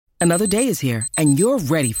Another day is here, and you're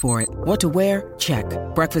ready for it. What to wear? Check.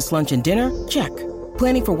 Breakfast, lunch, and dinner? Check.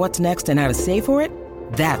 Planning for what's next and how to save for it?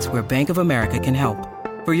 That's where Bank of America can help.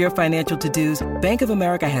 For your financial to-dos, Bank of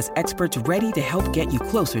America has experts ready to help get you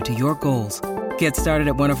closer to your goals. Get started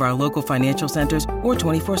at one of our local financial centers or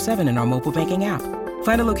 24/7 in our mobile banking app.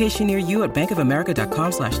 Find a location near you at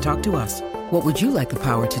bankofamerica.com/talktous. What would you like the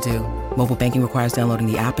power to do? Mobile banking requires downloading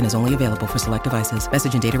the app and is only available for select devices.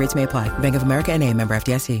 Message and data rates may apply. Bank of America N.A., member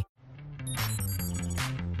FDIC.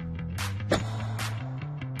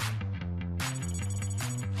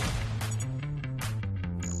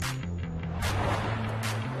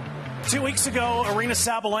 2 weeks ago, Aryna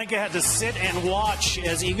Sabalenka had to sit and watch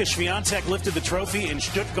as Iga Swiatek lifted the trophy in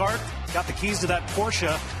Stuttgart, got the keys to that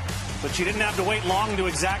Porsche, but she didn't have to wait long to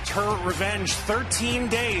exact her revenge. 13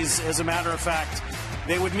 days, as a matter of fact.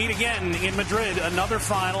 They would meet again in Madrid, another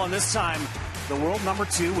final, and this time the world number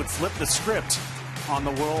 2 would flip the script on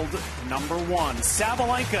the world number 1.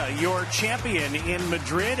 Sabalenka, your champion in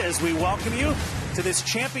Madrid, as we welcome you to this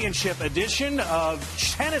championship edition of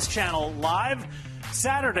Tennis Channel Live.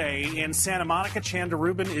 Saturday in Santa Monica. Chanda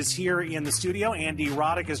Rubin is here in the studio. Andy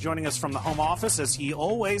Roddick is joining us from the home office, as he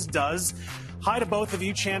always does. Hi to both of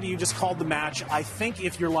you. Chanda, you just called the match. I think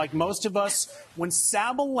if you're like most of us, when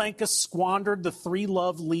Sabalenka squandered the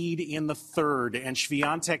 3-love lead in the third and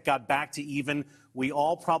Swiatek got back to even, we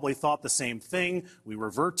all probably thought the same thing. We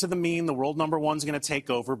revert to the mean. The world number 1's going to take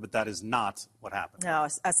over, but that is not what happened. No,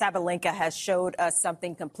 Sabalenka has showed us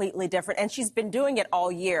something completely different, and she's been doing it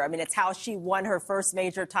all year. I mean, it's how she won her first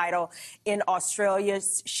major title in Australia.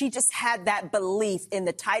 She just had that belief in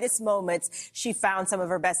the tightest moments. She found some of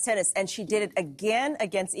her best tennis, and she did it again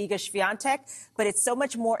against Iga Swiatek, but it's so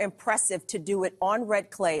much more impressive to do it on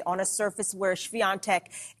red clay, on a surface where Swiatek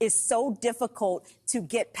is so difficult to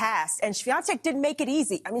get past. And Swiatek didn't make it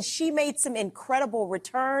easy. I mean, she made some incredible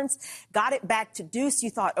returns, got it back to deuce. You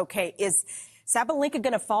thought, okay, is Sabalenka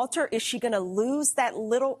going to falter? Is she going to lose that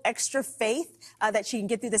little extra faith that she can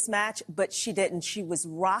get through this match? But she didn't. She was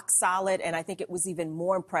rock solid, and I think it was even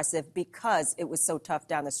more impressive because it was so tough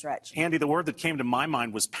down the stretch. Andy, the word that came to my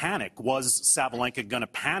mind was panic. Was Sabalenka going to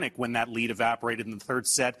panic when that lead evaporated in the third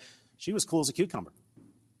set? She was cool as a cucumber.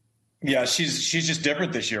 Yeah, she's just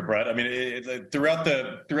different this year, Brett. I mean, throughout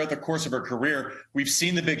the course of her career, we've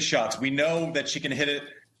seen the big shots. We know that she can hit it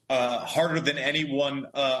harder than anyone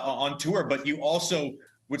on tour, but you also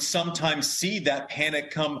would sometimes see that panic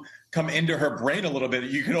come into her brain a little bit.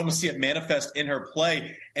 You could almost see it manifest in her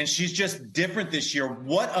play, and she's just different this year.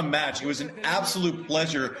 What a match. It was an absolute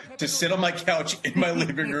pleasure to sit on my couch in my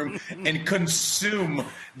living room and consume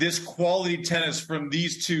this quality tennis from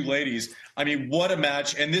these two ladies. I mean, what a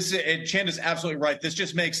match. And Chanda's absolutely right. This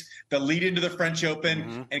just makes the lead into the French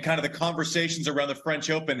Open and kind of the conversations around the French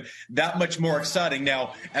Open that much more exciting.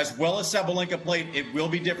 Now, as well as Sabalenka played, it will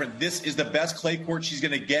be different. This is the best clay court she's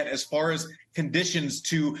going to get as far as conditions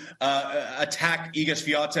to attack Iga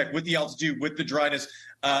Swiatek with the altitude, with the dryness,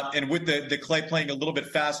 and with the clay playing a little bit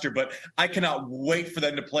faster. But I cannot wait for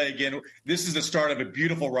them to play again. This is the start of a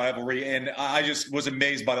beautiful rivalry, and I just was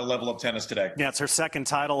amazed by the level of tennis today. Yeah, it's her second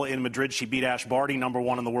title in Madrid. She beat Ash Barty, number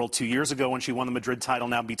 1 in the world 2 years ago when she won the Madrid title.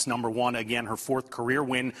 Now beats number 1 again, her 4th career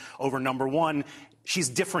win over number 1. She's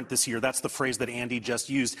different this year. That's the phrase that Andy just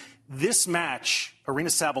used. This match, Aryna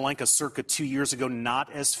Sabalenka circa 2 years ago,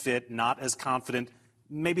 not as fit, not as confident,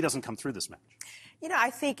 maybe doesn't come through this match. You know,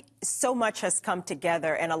 I think so much has come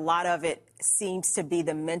together, and a lot of it seems to be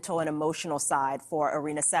the mental and emotional side for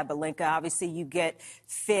Aryna Sabalenka. Obviously, you get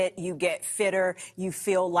fit, you get fitter, you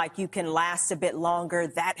feel like you can last a bit longer.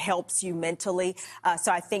 That helps you mentally.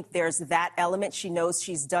 So I think there's that element. She knows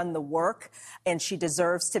she's done the work, and she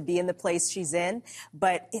deserves to be in the place she's in.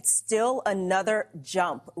 But it's still another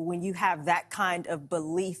jump when you have that kind of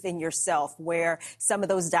belief in yourself, where some of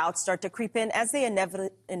those doubts start to creep in, as they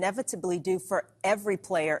inevitably do for every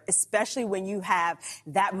player, especially when you have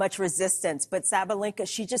that much resistance. But Sabalenka,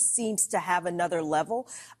 she just seems to have another level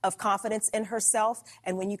of confidence in herself.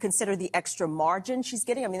 And when you consider the extra margin she's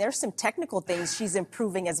getting, I mean, there's some technical things she's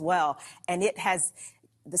improving as well. And it has,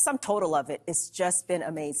 the sum total of it, it's just been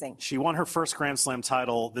amazing. She won her first Grand Slam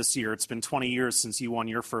title this year. It's been 20 years since you won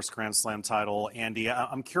your first Grand Slam title, Andy.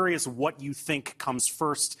 I'm curious what you think comes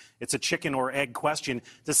first. It's a chicken or egg question.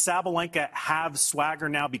 Does Sabalenka have swagger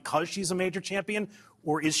now because she's a major champion,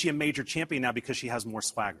 or is she a major champion now because she has more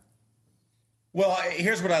swagger? Well,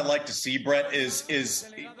 here's what I like to see, Brett, is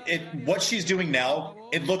what she's doing now.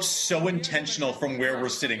 It looks so intentional from where we're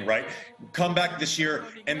sitting, right? Come back this year,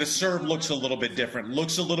 and the serve looks a little bit different,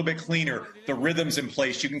 looks a little bit cleaner. The rhythm's in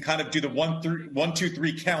place. You can kind of do the 1, 2,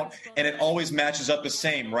 3 count, and it always matches up the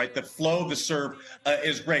same, right? The flow of the serve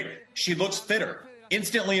is great. She looks fitter.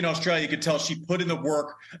 Instantly in Australia, you could tell she put in the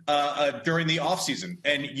work during the offseason,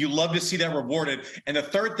 and you love to see that rewarded. And the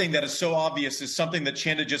third thing that is so obvious is something that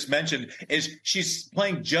Chanda just mentioned, is she's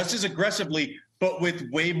playing just as aggressively, but with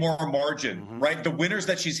way more margin, right? The winners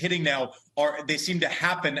that she's hitting now, they seem to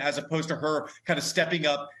happen as opposed to her kind of stepping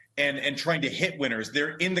up and trying to hit winners.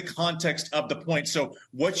 They're in the context of the point. So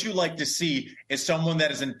what you like to see is someone that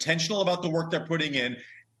is intentional about the work they're putting in,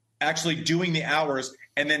 actually doing the hours,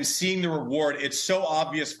 and then seeing the reward. It's so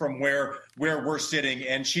obvious from where we're sitting,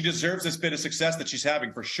 and she deserves this bit of success that she's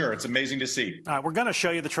having for sure. It's amazing to see. We're going to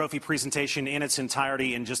show you the trophy presentation in its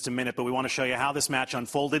entirety in just a minute, but we want to show you how this match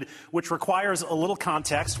unfolded, which requires a little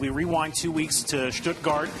context. We rewind 2 weeks to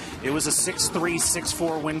Stuttgart. It was a 6-3,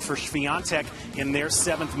 6-4 win for Swiatek in their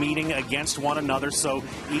 7th meeting against one another. So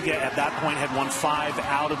Iga at that point had won 5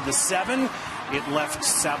 out of the 7. It left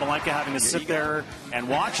Sabalenka having to sit there and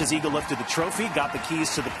watch as Iga lifted the trophy, got the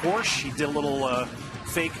keys to the Porsche. He did a little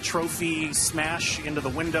fake trophy smash into the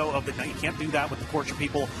window of the... Now, you can't do that with the Porsche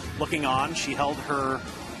people looking on. She held her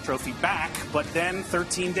trophy back, but then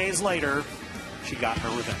 13 days later, she got her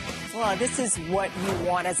revenge. Well, this is what you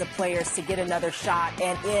want as a player, is to get another shot.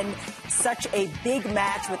 And in such a big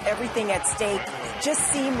match with everything at stake, it just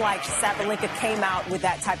seemed like Sabalenka came out with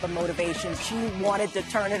that type of motivation. She wanted to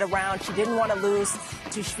turn it around. She didn't want to lose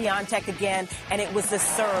to Swiatek again. And it was the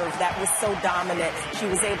serve that was so dominant. She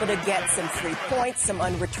was able to get some free points, some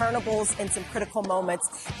unreturnables, and some critical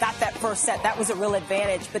moments. Got that first set. That was a real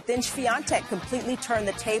advantage. But then Swiatek completely turned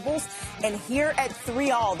the tables. And here at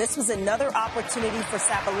 3-all, this was another opportunity for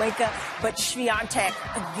Sabalenka. But Swiatek,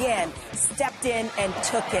 again, stepped in and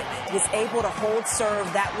took it, was able to hold serve.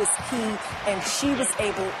 That was key, and she was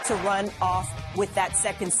able to run off with that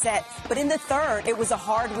second set. But in the third, it was a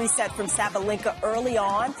hard reset from Sabalenka early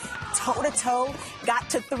on, toe-to-toe, got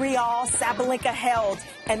to 3-all. Sabalenka held,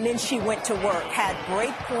 and then she went to work, had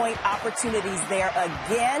break point opportunities there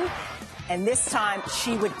again. And this time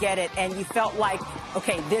she would get it, and you felt like,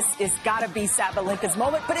 okay, this is got to be Sabalenka's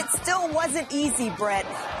moment. But it still wasn't easy, Brett.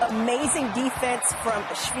 Amazing defense from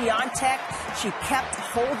Swiatek. She kept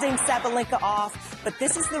holding Sabalenka off. But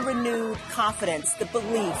this is the renewed confidence, the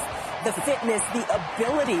belief, the fitness, the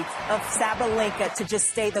ability of Sabalenka to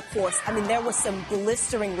just stay the course. I mean, there were some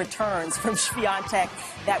blistering returns from Swiatek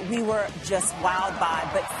that we were just wowed by.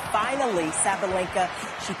 But finally, Sabalenka,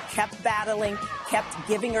 she kept battling, kept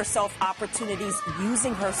giving herself opportunities,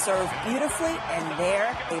 using her serve beautifully, and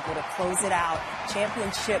they're able to close it out.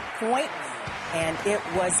 Championship point, and it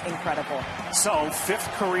was incredible. So,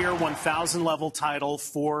 5th career 1,000 level title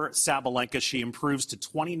for Sabalenka. She improves to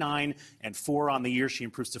 29-4 on the year. She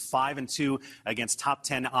improves to 5-2 against top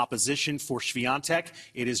 10 opposition for Swiatek.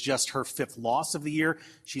 It is just her 5th loss of the year.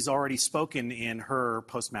 She's already spoken in her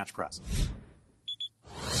post-match press.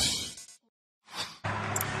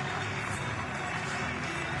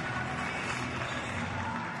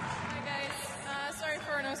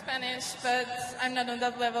 Spanish, but I'm not on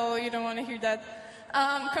that level. You don't want to hear that.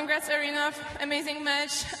 Congrats, Arina. Amazing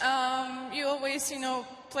match. You always,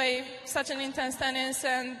 play such an intense tennis,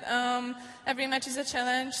 and every match is a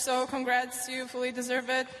challenge. So congrats. You fully deserve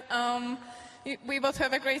it. We both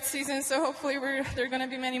have a great season, so hopefully there are going to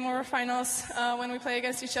be many more finals when we play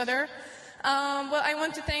against each other. Well, I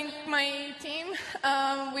want to thank my team.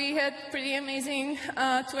 We had pretty amazing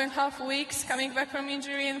 2.5 weeks coming back from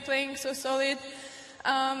injury and playing so solid.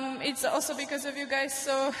 It's also because of you guys,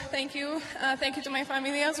 so thank you. Thank you to my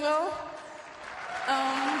family as well.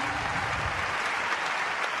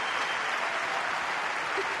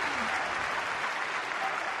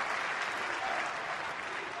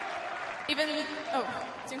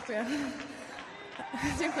 Dziękuję.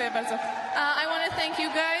 Dziękuję bardzo. I want to thank you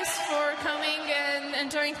guys for coming and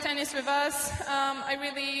enjoying tennis with us. I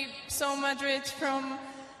really saw Madrid from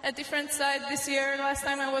a different side this year. Last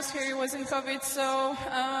time I was here, it was in COVID, so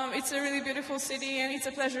it's a really beautiful city, and it's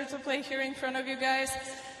a pleasure to play here in front of you guys.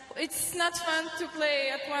 It's not fun to play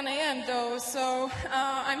at 1 a.m. though, so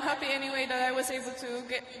I'm happy anyway that I was able to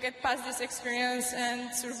get past this experience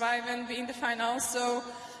and survive and be in the finals. So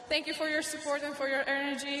thank you for your support and for your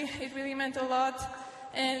energy. It really meant a lot,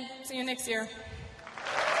 and see you next year.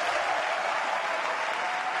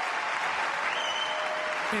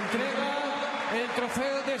 Entrega el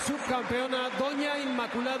trofeo de subcampeona Doña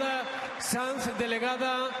Inmaculada Sanz,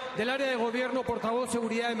 delegada del área de gobierno, portavoz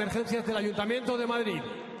seguridad y emergencias del Ayuntamiento de Madrid.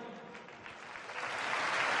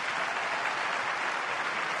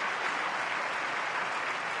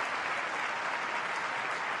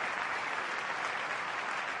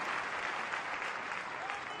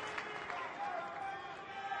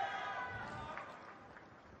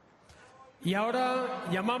 Y ahora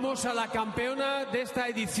llamamos a la campeona de esta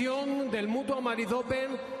edición del Mutua Madrid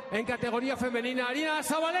Open en categoría femenina, Aryna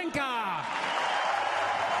Sabalenka.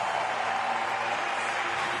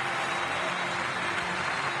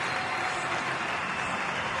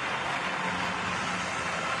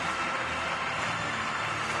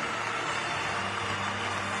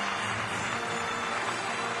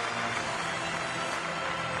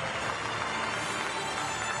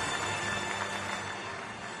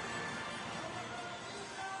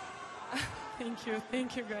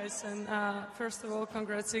 Thank you guys, and first of all,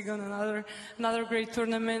 congrats on another great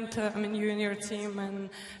tournament. I mean, you and your team, and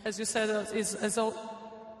as you said, it's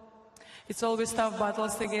always tough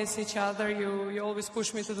battles against each other. You always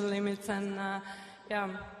push me to the limit, and yeah,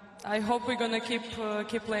 I hope we're gonna keep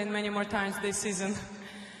playing many more times this season.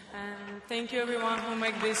 And thank you everyone who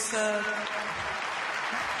make this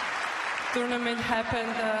tournament happen.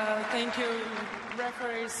 Thank you,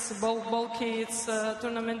 referees, ball kids,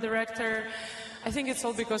 tournament director. I think it's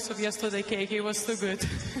all because of yesterday cake. It was too good.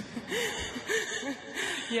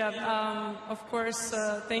 Yeah, of course,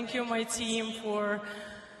 thank you, my team, for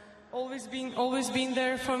always being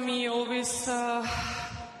there for me, always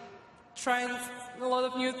trying a lot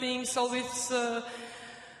of new things, always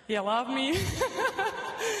love me.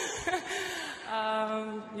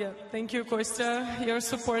 Yeah, thank you, Kostya. Your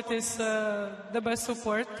support is the best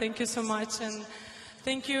support. Thank you so much, and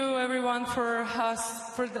thank you everyone for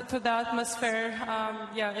the atmosphere.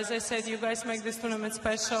 Yeah, as I said, you guys make this tournament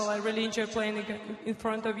special. I really enjoy playing in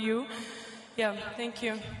front of you. Yeah, thank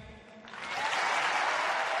you.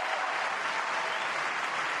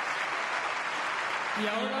 Y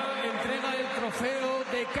ahora entrega el trofeo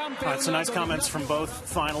de campeón. All right, so nice comments from both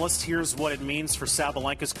finalists. Here's what it means for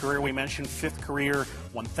Sabalenka's career. We mentioned 5th career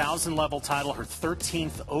 1,000 level title, her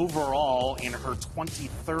 13th overall in her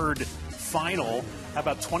 23rd final. How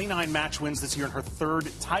about 29 match wins this year and her 3rd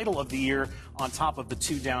title of the year on top of the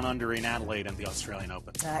 2 down under in Adelaide and the Australian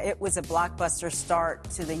Open. It was a blockbuster start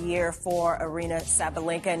to the year for Aryna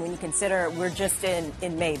Sabalenka. And when you consider we're just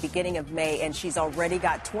in May, beginning of May, and she's already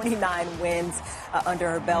got 29 wins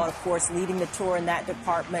under her belt, of course, leading the tour in that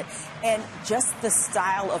department. And just the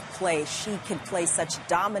style of play. She can play such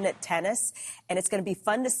dominant tennis. And it's going to be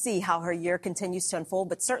fun to see how her year continues to unfold,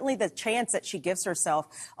 but certainly the chance that she gives herself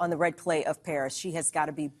on the red clay of Paris. She has got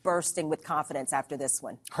to be bursting with confidence after this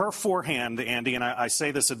one. Her forehand, Andy, and I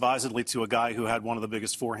say this advisedly to a guy who had one of the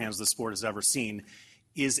biggest forehands the sport has ever seen,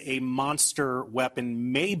 is a monster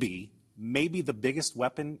weapon, maybe the biggest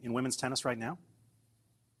weapon in women's tennis right now.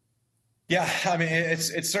 Yeah, I mean,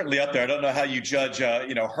 it's certainly up there. I don't know how you judge,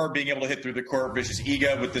 her being able to hit through the court versus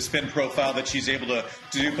Iga with the spin profile that she's able to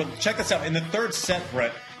do. But check this out. In the 3rd set,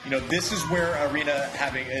 Brett, this is where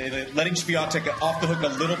Aryna letting Swiatek off the hook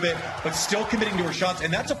a little bit, but still committing to her shots.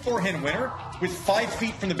 And that's a forehand winner with 5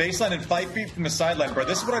 feet from the baseline and 5 feet from the sideline, Brett.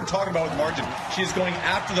 This is what I'm talking about with margin. She is going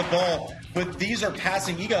after the ball, but these are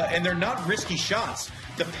passing Iga, and they're not risky shots.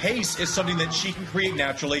 The pace is something that she can create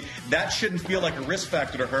naturally. That shouldn't feel like a risk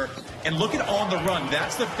factor to her. And look at on the run.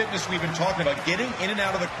 That's the fitness we've been talking about, getting in and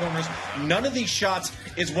out of the corners. None of these shots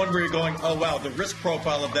is one where you're going, oh, wow, the risk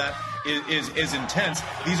profile of that is intense.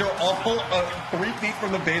 These are all 3 feet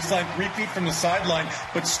from the baseline, 3 feet from the sideline,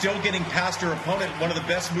 but still getting past her opponent. One of the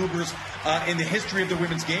best movers in the history of the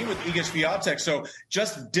women's game with Iga Swiatek. So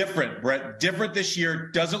just different, Brett. Different this year.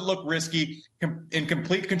 Doesn't look risky. In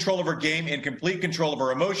complete control of her game, in complete control of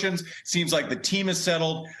her emotions. Seems like the team is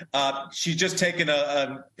settled. She's just taken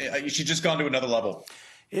she's just gone to another level.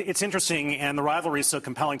 It's interesting, and the rivalry is so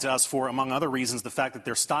compelling to us for, among other reasons, the fact that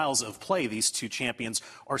their styles of play, these two champions,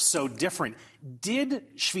 are so different.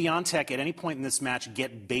 Did Swiatek at any point in this match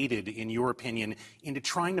get baited, in your opinion, into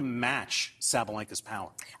trying to match Sabalenka's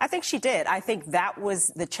power? I think she did. I think that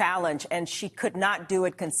was the challenge, and she could not do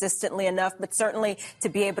it consistently enough, but certainly to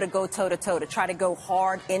be able to go toe-to-toe, to try to go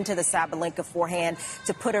hard into the Sabalenka forehand,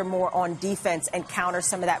 to put her more on defense and counter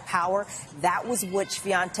some of that power. That was what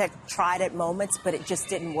Swiatek tried at moments, but it just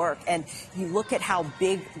didn't work. And you look at how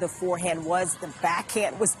big the forehand was. The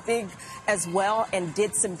backhand was big as well and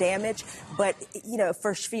did some damage. But,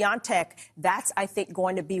 for Swiatek, that's, I think,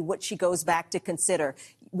 going to be what she goes back to consider.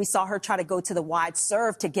 We saw her try to go to the wide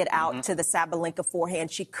serve to get out to the Sabalenka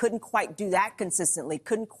forehand. She couldn't quite do that consistently,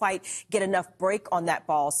 couldn't quite get enough break on that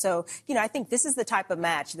ball. So, I think this is the type of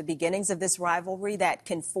match, the beginnings of this rivalry, that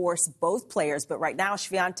can force both players. But right now,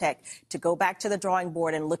 Swiatek, to go back to the drawing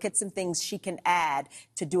board and look at some things she can add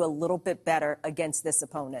to do a little bit better against this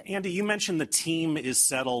opponent. Andy, you mentioned the team is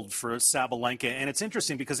settled for Sabalenka, and it's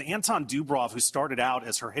interesting because Anton Dubov, who started out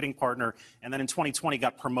as her hitting partner and then in 2020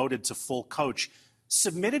 got promoted to full coach,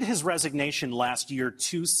 submitted his resignation last year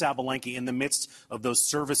to Sabalenka in the midst of those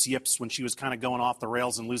service yips when she was kind of going off the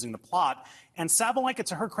rails and losing the plot. And Sabalenka,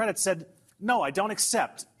 to her credit, said, no, I don't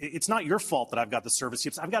accept. It's not your fault that I've got the service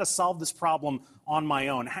yips. I've got to solve this problem on my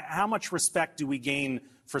own. How much respect do we gain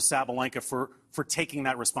for Sabalenka for taking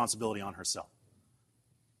that responsibility on herself?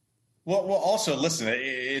 Well, also, listen,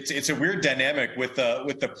 it's a weird dynamic with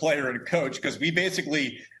the player and coach, because we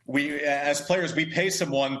as players, we pay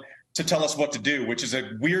someone to tell us what to do, which is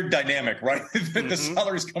a weird dynamic, right? The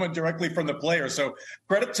salary's coming directly from the player. So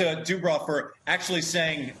credit to Dubov for actually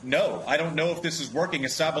saying, no, I don't know if this is working,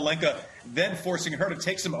 as Sabalenka then forcing her to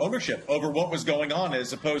take some ownership over what was going on,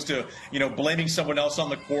 as opposed to, blaming someone else on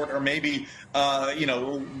the court, or maybe,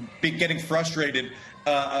 getting frustrated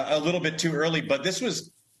a little bit too early. But this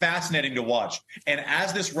was fascinating to watch. And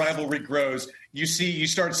as this rivalry grows, you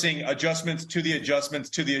start seeing adjustments to the adjustments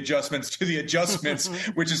to the adjustments to the adjustments,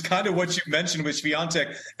 which is kind of what you mentioned with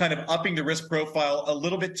Swiatek, kind of upping the risk profile a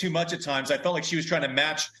little bit too much at times. I felt like she was trying to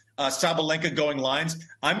match Sabalenka going lines.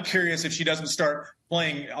 I'm curious if she doesn't start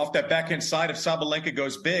playing off that backhand side if Sabalenka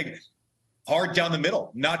goes big, hard down the middle,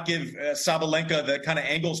 not give Sabalenka the kind of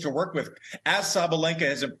angles to work with. As Sabalenka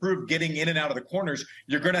has improved getting in and out of the corners,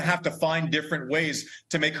 you're going to have to find different ways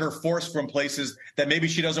to make her force from places that maybe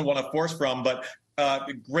she doesn't want to force from. But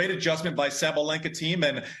great adjustment by Sabalenka team.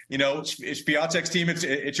 And, Swiatek's team,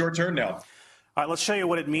 it's your turn now. All right, let's show you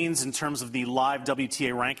what it means in terms of the live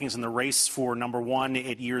WTA rankings and the race for number one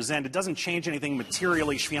at year's end. It doesn't change anything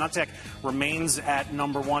materially. Swiatek remains at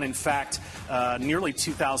number one. In fact, nearly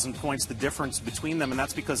 2,000 points, the difference between them, and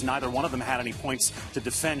that's because neither one of them had any points to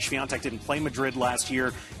defend. Swiatek didn't play Madrid last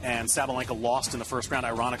year, and Sabalenka lost in the first round,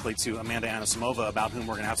 ironically, to Amanda Anisimova, about whom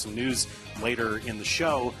we're going to have some news later in the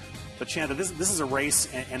show. But, Chanda, this is a race,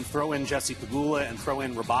 and throw in Jessie Pegula and throw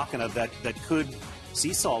in Rybakina that could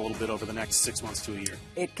seesaw a little bit over the next 6 months to a year.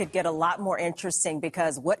 It could get a lot more interesting,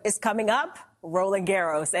 because what is coming up? Roland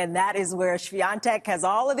Garros, and that is where Swiatek has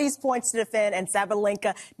all of these points to defend and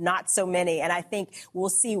Sabalenka not so many. And I think we'll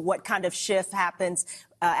see what kind of shift happens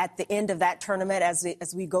at the end of that tournament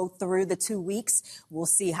as we go through the 2 weeks. We'll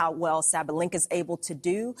see how well Sabalenka is able to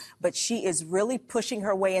do, but she is really pushing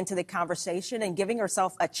her way into the conversation and giving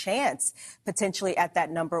herself a chance potentially at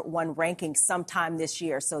that number one ranking sometime this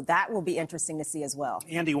year. So that will be interesting to see as well.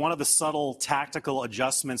 Andy, one of the subtle tactical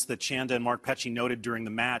adjustments that Chanda and Mark Pecci noted during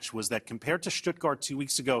the match was that compared to Stuttgart 2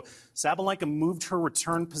 weeks ago, Sabalenka moved her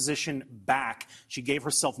return position back. She gave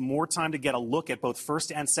herself more time to get a look at both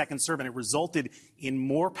first and second serve, and it resulted in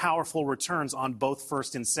more powerful returns on both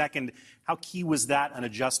first and second. How key was that an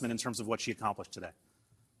adjustment in terms of what she accomplished today?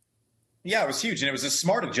 Yeah, it was huge, and it was a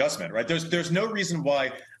smart adjustment, right? There's no reason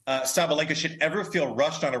why Sabalenka should ever feel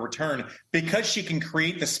rushed on a return, because she can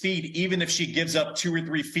create the speed even if she gives up 2 or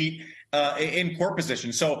 3 feet in court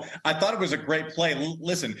position. So I thought it was a great play.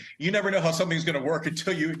 Listen, you never know how something's going to work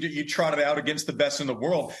until you trot it out against the best in the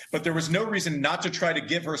world. But there was no reason not to try to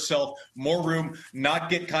give herself more room, not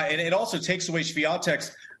get and it also takes away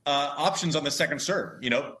Swiatek's options on the second serve.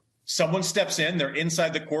 Someone steps in, they're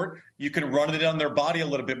inside the court, you can run it on their body a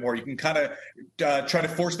little bit more. You can kind of try to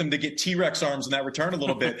force them to get T-Rex arms in that return a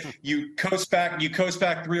little bit. You coast back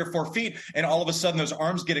 3 or 4 feet, and all of a sudden those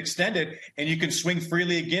arms get extended, and you can swing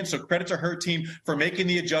freely again. So credit to her team for making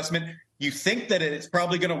the adjustment. You think that it's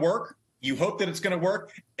probably going to work. You hope that it's going to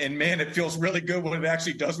work, and man, it feels really good when it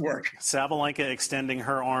actually does work. Sabalenka extending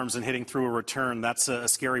her arms and hitting through a return. That's a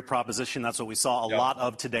scary proposition. That's what we saw a lot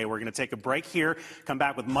of today. We're going to take a break here, come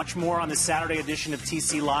back with much more on this Saturday edition of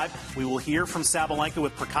TC Live. We will hear from Sabalenka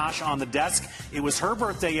with Prakash on the desk. It was her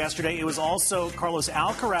birthday yesterday. It was also Carlos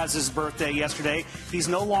Alcaraz's birthday yesterday. He's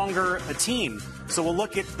no longer a teen, so we'll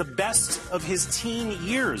look at the best of his teen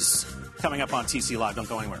years coming up on TC Live. Don't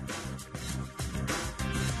go anywhere.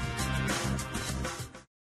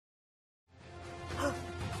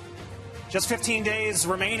 Just 15 days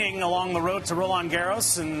remaining along the road to Roland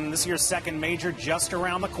Garros, and this year's second major just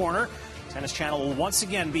around the corner. Tennis Channel will once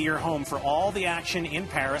again be your home for all the action in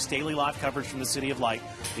Paris. Daily live coverage from the City of Light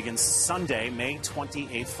begins Sunday, May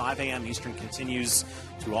 28th, 5 a.m. Eastern, continues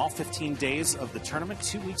through all 15 days of the tournament.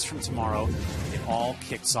 2 weeks from tomorrow, it all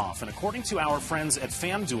kicks off. And according to our friends at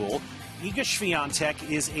FanDuel, Iga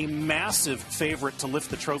Swiatek is a massive favorite to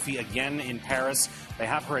lift the trophy again in Paris. They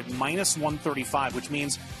have her at minus 135, which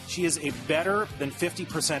means she is a better than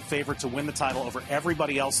 50% favorite to win the title over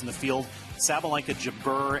everybody else in the field. Sabalenka,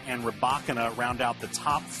 Jabeur, and Rybakina round out the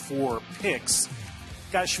top 4 picks.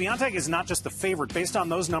 Guys, Swiatek is not just the favorite. Based on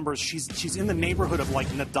those numbers, she's in the neighborhood of like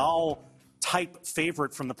Nadal-type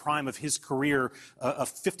favorite from the prime of his career, a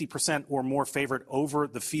 50% or more favorite over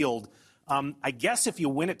the field. I guess if you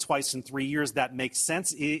win it twice in 3 years, that makes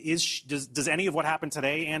sense. Does any of what happened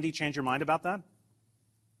today, Andy, change your mind about that?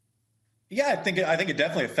 Yeah, I think it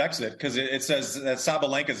definitely affects it because it says that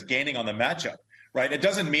Sabalenka is gaining on the matchup. Right. It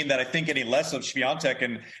doesn't mean that I think any less of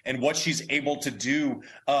Swiatek and what she's able to do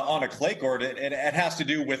on a clay court. It has to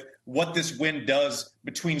do with what this win does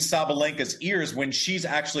between Sabalenka's ears when she's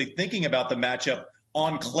actually thinking about the matchup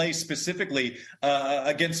on clay specifically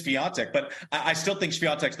against Swiatek. But I still think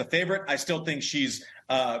Swiatek's the favorite. I still think she's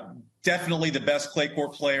definitely the best clay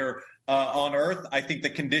court player on earth. I think the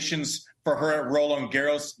conditions for her at Roland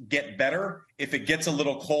Garros get better. If it gets a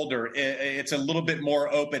little colder, it's a little bit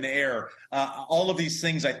more open air. All of these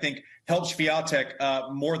things, I think, help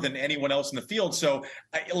Swiatek more than anyone else in the field. So,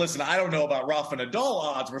 listen, I don't know about Rafa Nadal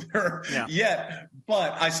odds with her yet,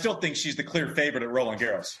 but I still think she's the clear favorite at Roland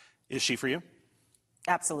Garros. Is she for you?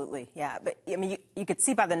 Absolutely, yeah. But, I mean, you could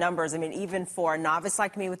see by the numbers. I mean, even for a novice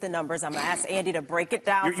like me with the numbers, I'm going to ask Andy to break it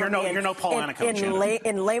down you're no Paul Anna coach.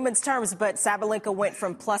 In layman's terms, but Sabalenka went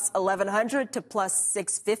from plus 1,100 to plus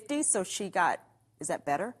 650, so she got, is that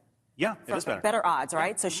better? Yeah, it is better. Better odds,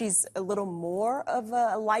 right? So she's a little more of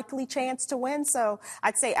a likely chance to win. So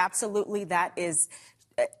I'd say absolutely that is,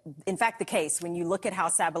 in fact, the case. When you look at how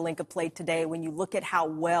Sabalenka played today, when you look at how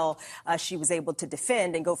well she was able to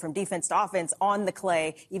defend and go from defense to offense on the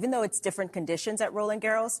clay, even though it's different conditions at Roland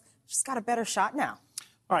Garros, she's got a better shot now.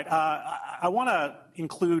 All right, I want to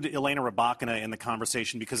include Elena Rybakina in the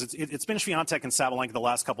conversation because it's been Swiatek and Sabalenka the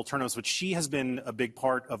last couple tournaments, but she has been a big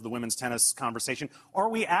part of the women's tennis conversation. Are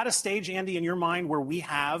we at a stage, Andy, in your mind, where we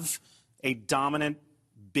have a dominant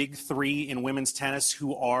big three in women's tennis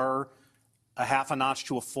who are a half a notch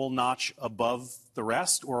to a full notch above the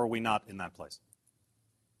rest, or are we not in that place?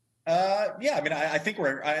 Yeah, I mean, I think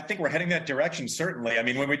we're heading that direction, certainly. I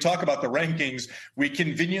mean, when we talk about the rankings, we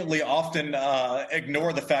conveniently often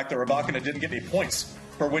ignore the fact that Rybakina didn't get any points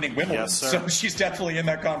for winning Wimbledon. Yes, sir. So she's definitely in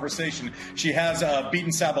that conversation. She has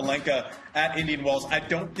beaten Sabalenka at Indian Wells. I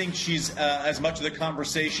don't think she's as much of the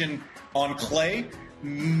conversation on clay.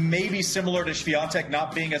 Maybe similar to Swiatek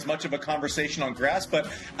not being as much of a conversation on grass, but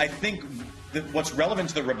I think that what's relevant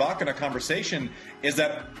to the Rybakina conversation is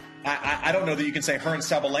that I don't know that you can say her and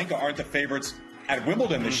Sabalenka aren't the favorites at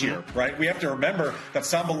Wimbledon this year, right? We have to remember that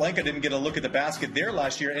Sabalenka didn't get a look at the basket there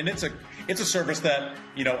last year, and it's a surface that,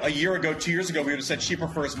 you know, a year ago, 2 years ago, we would have said she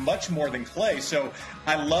prefers much more than clay. So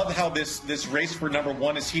I love how this race for number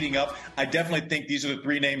one is heating up. I definitely think these are the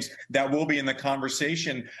three names that will be in the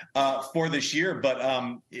conversation for this year. But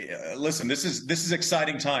listen, this is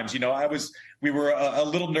exciting times. You know, we were a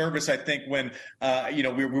little nervous, I think, when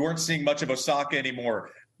we weren't seeing much of Osaka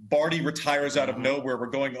anymore. Barty retires out of nowhere. We're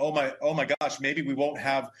going, oh my gosh, maybe we won't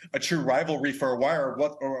have a true rivalry for a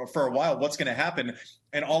while. What's going to happen?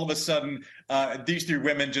 And all of a sudden, these three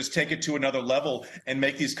women just take it to another level and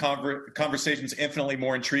make these conversations infinitely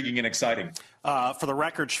more intriguing and exciting. For the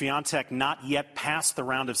record, Swiatek not yet past the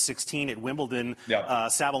round of 16 at Wimbledon. Yep.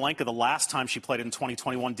 Sabalenka, the last time she played in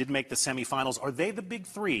 2021, did make the semifinals. Are they the big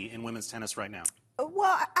three in women's tennis right now?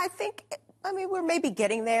 Well, I mean, we're maybe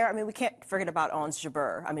getting there. I mean, we can't forget about Ons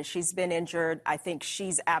Jabeur. I mean, she's been injured. I think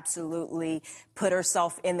she's absolutely put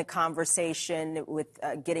herself in the conversation with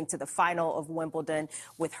getting to the final of Wimbledon,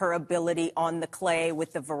 with her ability on the clay,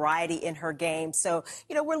 with the variety in her game. So,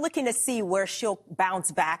 you know, we're looking to see where she'll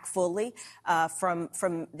bounce back fully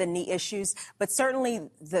from the knee issues. But certainly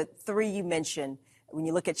the three you mentioned, when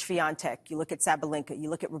you look at Swiatek, you look at Sabalenka, you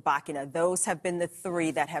look at Rybakina, those have been the three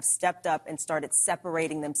that have stepped up and started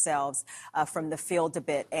separating themselves from the field a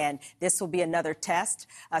bit. And this will be another test,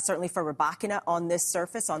 certainly for Rybakina on this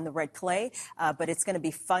surface, on the red clay. But it's going to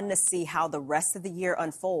be fun to see how the rest of the year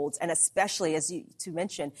unfolds, and especially, as you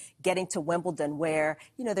mentioned, getting to Wimbledon where,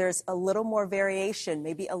 you know, there's a little more variation,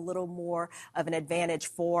 maybe a little more of an advantage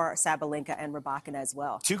for Sabalenka and Rybakina as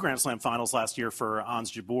well. 2 Grand Slam finals last year for Ons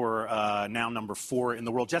Jabeur, now number 4 in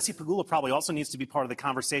the world. Jessie Pegula probably also needs to be part of the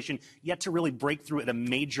conversation, yet to really break through at a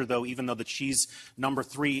major, though, even though that she's number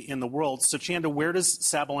 3 in the world. So, Chanda, where does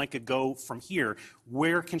Sabalenka go from here?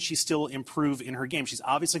 Where can she still improve in her game? She's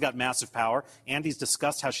obviously got massive power. Andy's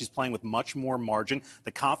discussed how she's playing with much more margin.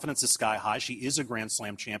 The confidence is sky high. She is a Grand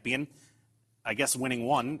Slam champion. I guess winning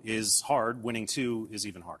one is hard. Winning two is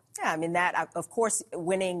even harder. Yeah, I mean, that, of course,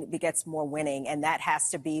 winning begets more winning, and that has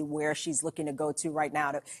to be where she's looking to go to right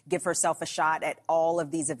now to give herself a shot at all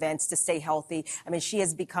of these events, to stay healthy. I mean, she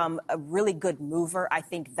has become a really good mover. I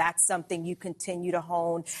think that's something you continue to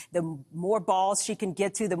hone. The more balls she can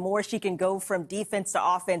get to, the more she can go from defense to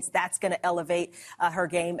offense. That's going to elevate her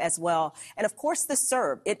game as well. And, of course, the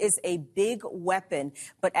serve. It is a big weapon,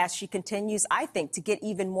 but as she continues, I think, to get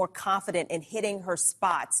even more confident in hitting her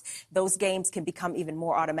spots, those games can become even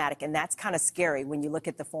more automatic. And that's kind of scary when you look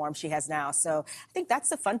at the form she has now. So I think that's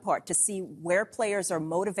the fun part, to see where players are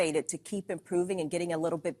motivated to keep improving and getting a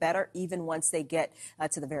little bit better, even once they get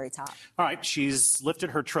to the very top. All right, she's lifted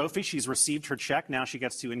her trophy. She's received her check. Now she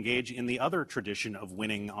gets to engage in the other tradition of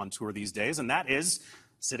winning on tour these days, and that is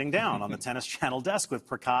sitting down on the Tennis Channel desk with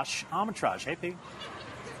Prakash Amritraj. Hey, P.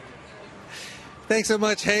 Thanks so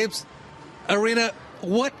much, Habes. Arena,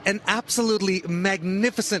 what an absolutely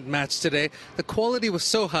magnificent match today. The quality was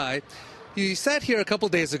so high. You sat here a couple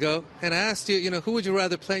days ago and I asked you, who would you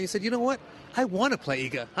rather play? And you said, you know what? I want to play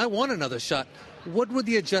Iga. I want another shot. What were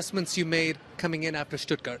the adjustments you made coming in after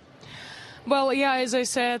Stuttgart? Well, yeah, as I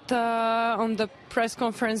said on the press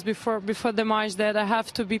conference before the match, that I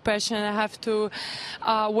have to be patient. I have to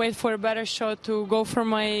wait for a better shot, to go for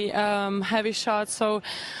my heavy shot. So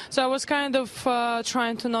I was kind of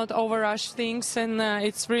trying to not overrush things, and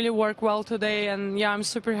it's really worked well today. And yeah, I'm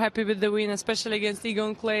super happy with the win, especially against Iga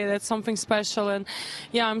on clay. That's something special. And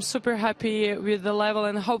yeah, I'm super happy with the level,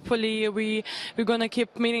 and hopefully we're gonna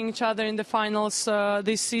keep meeting each other in the finals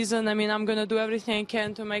this season. I mean, I'm gonna do everything I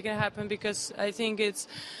can to make it happen, because I think it's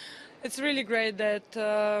really great that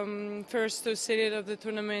first two seeded of the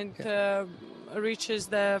tournament reaches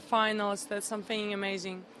the finals. That's something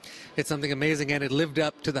amazing. It's something amazing, and it lived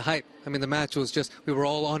up to the hype. I mean, the match was just, we were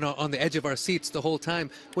all on the edge of our seats the whole time.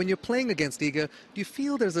 When you're playing against Iga, do you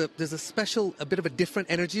feel there's a a bit of a different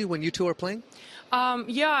energy when you two are playing?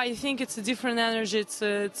 Yeah, I think it's a different energy.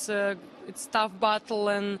 It's tough battle,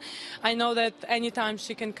 and I know that anytime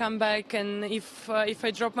she can come back, and if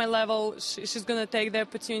I drop my level, she's gonna take the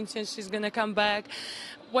opportunity and she's gonna come back.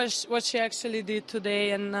 What she actually did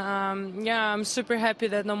today, and yeah, I'm super happy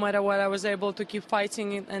that no matter what, I was able to keep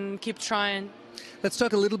fighting and keep trying. Let's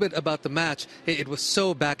talk a little bit about the match. It was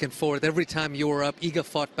so back and forth. Every time you were up, Iga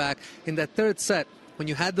fought back. In that third set, when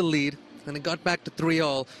you had the lead and it got back to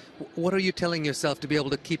 3-all, what are you telling yourself to be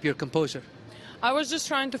able to keep your composure? I was just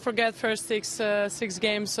trying to forget first six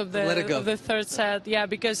games of the third set. Yeah,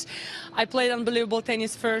 because I played unbelievable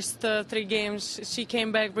tennis first 3 games. She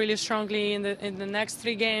came back really strongly in the next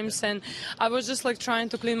 3 games, and I was just like trying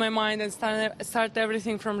to clean my mind and start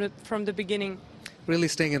everything from the beginning. Really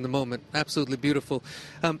staying in the moment. Absolutely beautiful.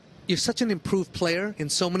 You're such an improved player in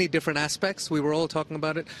so many different aspects. We were all talking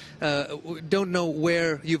about it. Don't know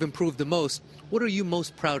where you've improved the most. What are you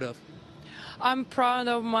most proud of? I'm proud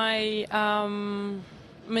of my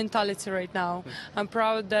mentality right now. I'm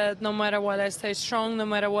proud that no matter what, I stay strong, no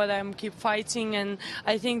matter what, I keep fighting, and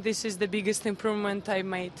I think this is the biggest improvement I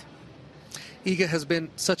made. Iga has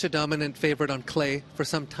been such a dominant favorite on clay for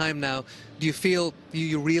some time now. Do you feel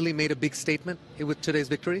you really made a big statement with today's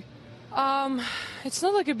victory? It's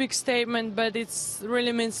not like a big statement, but it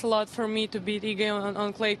really means a lot for me to beat Iga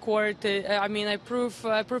on clay court. I mean, I prove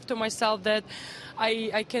to myself that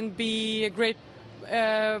I can be a great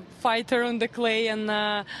fighter on the clay, and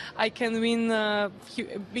I can win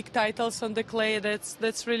big titles on the clay.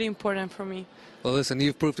 That's really important for me. Well, listen,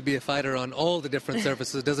 you've proved to be a fighter on all the different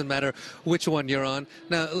surfaces. It doesn't matter which one you're on.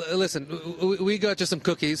 Now, listen, we got you some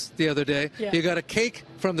cookies the other day. Yeah. You got a cake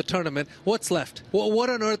from the tournament. What's left? What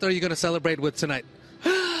on earth are you going to celebrate with tonight?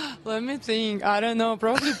 Let me think. I don't know.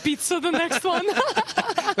 Probably pizza the next one.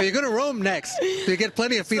 Well, you're going to Rome next. You get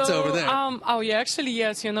plenty of pizza over there. Oh, yeah, actually,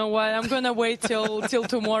 yes. You know what? I'm going to wait till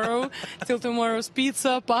tomorrow. Till tomorrow's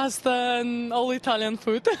pizza, pasta, and all Italian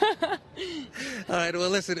food. All right.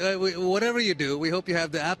 Well, listen, whatever you do, we hope you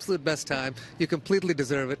have the absolute best time. You completely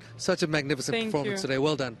deserve it. Such a magnificent performance today.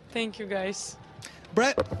 Well done. Thank you, guys.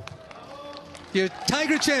 Brett, you're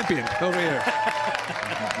Tiger champion over here.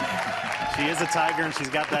 She is a Tiger, and she's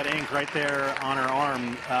got that ink right there on her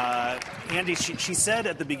arm. Andy, she said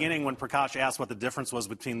at the beginning when Prakash asked what the difference was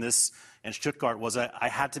between this and Stuttgart was, I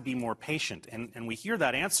had to be more patient. And we hear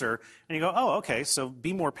that answer, and you go, oh, okay, so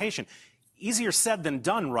be more patient. Easier said than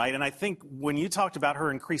done, right? And I think when you talked about her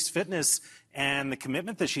increased fitness and the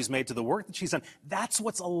commitment that she's made to the work that she's done, that's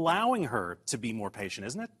what's allowing her to be more patient,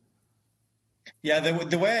 isn't it? Yeah,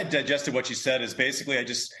 the way I digested what you said is basically I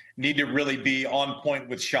just need to really be on point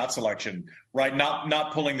with shot selection, right?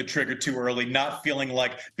 Not pulling the trigger too early, not feeling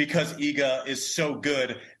like because Iga is so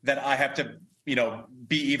good that I have to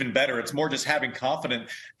be even better. It's more just having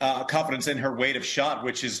confidence in her weight of shot,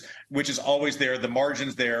 which is always there. The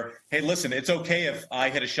margin's there. Hey, listen, it's okay if I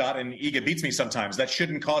hit a shot and Iga beats me sometimes. That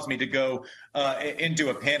shouldn't cause me to go into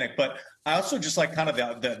a panic. But I also just like kind of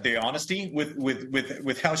the honesty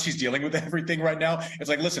with how she's dealing with everything right now. It's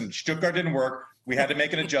like, listen, Stuttgart didn't work. We had to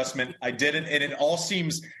make an adjustment. I did it, and it all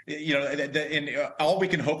seems, all we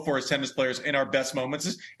can hope for as tennis players in our best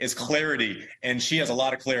moments is clarity, and she has a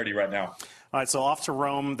lot of clarity right now. All right, so off to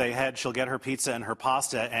Rome they head. She'll get her pizza and her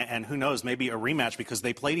pasta, and who knows, maybe a rematch, because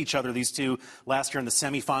they played each other, these two, last year in the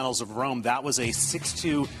semifinals of Rome. That was a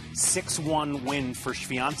 6-2, 6-1 win for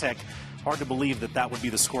Swiatek. Hard to believe that would be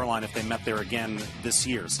the scoreline if they met there again this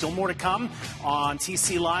year. Still more to come on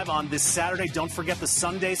TC Live on this Saturday. Don't forget the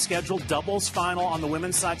Sunday schedule. Doubles final on the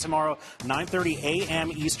women's side tomorrow, 9:30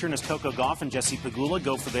 a.m. Eastern, as Coco Gauff and Jessie Pegula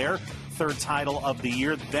go for their third title of the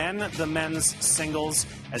year. Then the men's singles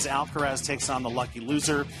as Alcaraz takes on the lucky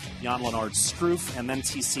loser, Jan-Lennard Struff. And then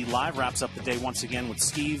TC Live wraps up the day once again with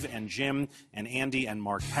Steve and Jim and Andy and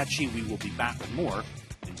Mark Petchey. We will be back with more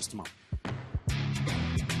in just a moment.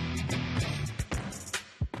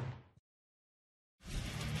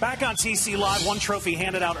 Back on TC Live, one trophy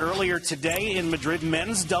handed out earlier today in Madrid,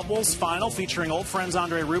 men's doubles final featuring old friends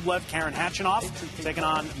Andrei Rublev, Karen Khachanov, taking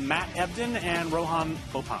on Matt Ebden and Rohan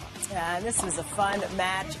Bopanna. Yeah, and this was a fun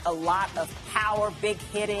match, a lot of power, big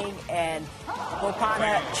hitting, and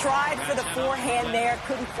Bopanna tried for the forehand there,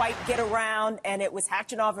 couldn't quite get around, and it was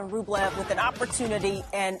Khachanov and Rublev with an opportunity,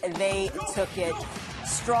 and they took it.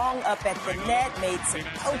 Strong up at the net, made some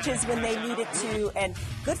coaches when they needed to, and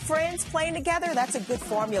good friends playing together. That's a good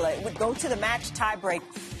formula. It would go to the match tiebreak,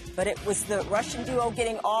 but it was the Russian duo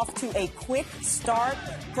getting off to a quick start,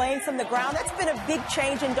 playing from the ground. That's been a big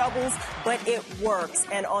change in doubles, but it works.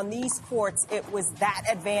 And on these courts, it was that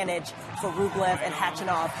advantage for Rublev and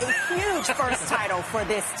Khachanov. A huge first title for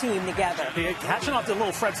this team together. Khachanov did a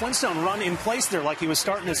little Fred Flintstone run in place there like he was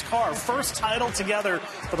starting his car. First title together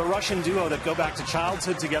for the Russian duo that go back to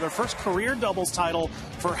childhood together. First career doubles title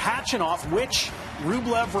for Khachanov, which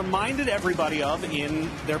Rublev reminded everybody of in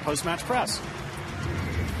their post-match press.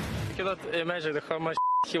 I cannot imagine how much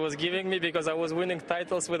he was giving me, because I was winning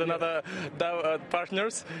titles with another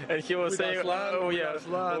partners, and he was saying,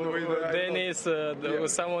 Dennis,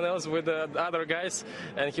 with someone else, with the other guys,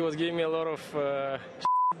 and he was giving me a lot of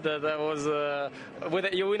that was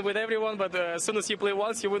you win with everyone, but as soon as you play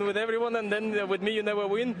once, you win with everyone, and then with me you never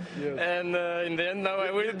win. Yes. And in the end, now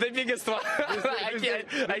I win the biggest one.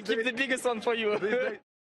 I keep the biggest one for you.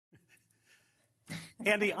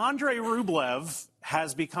 Andy, Andrei Rublev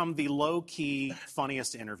has become the low-key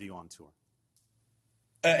funniest interview on tour.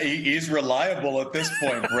 He's reliable at this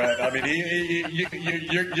point, Brett. I mean,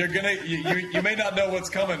 you may not know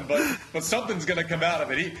what's coming, but something's going to come out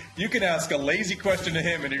of it. You can ask a lazy question to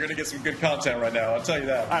him, and you're going to get some good content right now. I'll tell you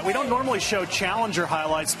that. All right, we don't normally show challenger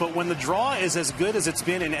highlights, but when the draw is as good as it's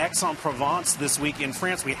been in Aix-en-Provence this week in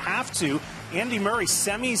France, we have to. Andy Murray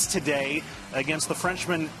semis today against the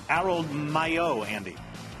Frenchman Harold Maillot. Andy.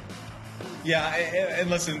 Yeah,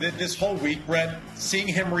 and listen, this whole week, Brett, seeing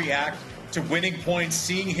him react to winning points,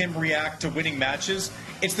 seeing him react to winning matches,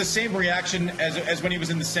 it's the same reaction as when he was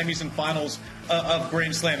in the semis and finals of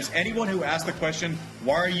Grand Slams. Anyone who asked the question,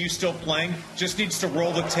 why are you still playing, just needs to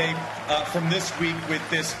roll the tape from this week with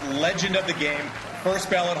this legend of the game, first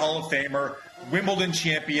ballot Hall of Famer, Wimbledon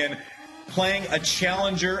champion, playing a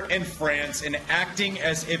challenger in France and acting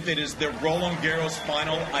as if it is the Roland Garros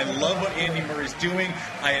final. I love what Andy Murray's doing.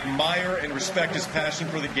 I admire and respect his passion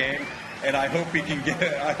for the game. And I hope he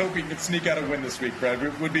can sneak out a win this week, Brad.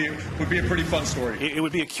 It would be a pretty fun story. It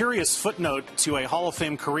would be a curious footnote to a Hall of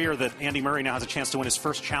Fame career that Andy Murray now has a chance to win his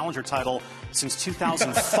first challenger title since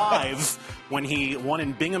 2005 when he won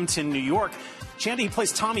in Binghamton, New York. Chandy, he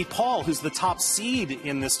plays Tommy Paul, who's the top seed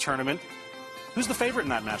in this tournament. Who's the favorite in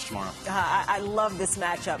that match tomorrow? I love this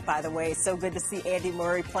matchup, by the way. So good to see Andy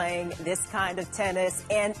Murray playing this kind of tennis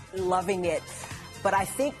and loving it. But I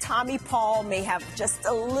think Tommy Paul may have just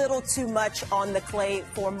a little too much on the clay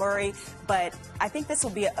for Murray. But I think this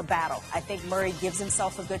will be a battle. I think Murray gives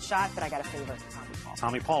himself a good shot, but I got a favorite Tommy Paul.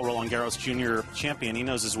 Tommy Paul, Roland Garros Jr. champion. He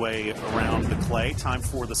knows his way around the clay. Time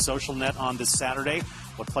for the social net on this Saturday.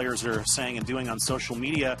 What players are saying and doing on social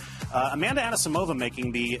media. Amanda Anisimova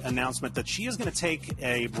making the announcement that she is going to take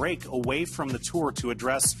a break away from the tour to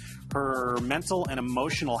address her mental and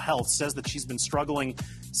emotional health. Says that she's been struggling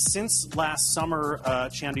since last summer.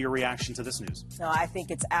 Chandy, your reaction to this news? No, I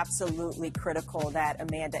think it's absolutely critical that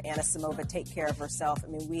Amanda Anisimova take care of herself. I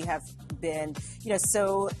mean, we have been,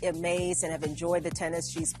 so amazed and have enjoyed the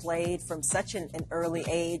tennis she's played from such an early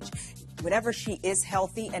age. whenever she is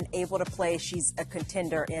healthy and able to play, she's a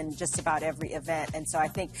contender in just about every event. And so I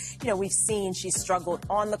think, we've seen she's struggled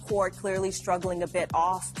on the court, clearly struggling a bit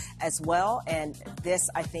off as well. And this,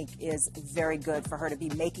 I think, is very good for her to be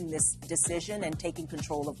making this decision and taking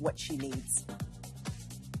control of what she needs.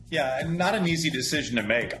 Yeah, and not an easy decision to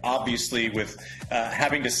make, obviously, with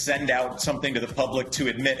having to send out something to the public to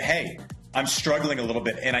admit, hey, I'm struggling a little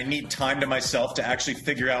bit and I need time to myself to actually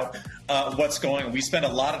figure out what's going on. We spend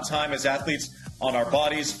a lot of time as athletes on our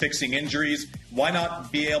bodies, fixing injuries. Why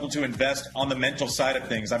not be able to invest on the mental side of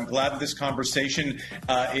things? I'm glad that this conversation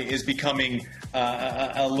is becoming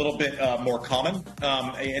a little bit more common.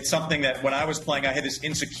 It's something that when I was playing, I had this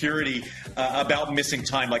insecurity about missing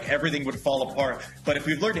time, like everything would fall apart. But if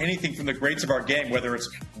we've learned anything from the greats of our game, whether it's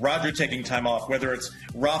Roger taking time off, whether it's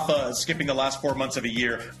Rafa skipping the last 4 months of a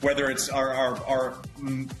year, whether it's our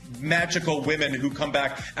magical women who come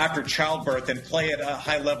back after childbirth and play at a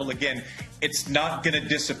high level again, it's not going to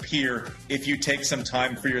disappear if you take some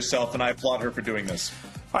time for yourself, and I applaud her for doing this.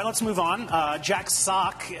 All right, let's move on. Jack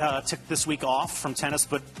Sock took this week off from tennis,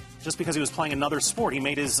 but just because he was playing another sport. He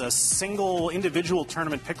made his single individual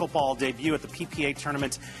tournament pickleball debut at the PPA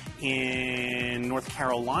tournament in North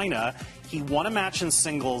Carolina. He won a match in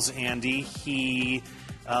singles, Andy. He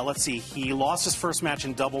lost his first match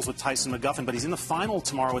in doubles with Tyson McGuffin, but he's in the final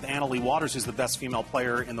tomorrow with Anna Leigh Waters, who's the best female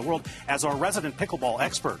player in the world, as our resident pickleball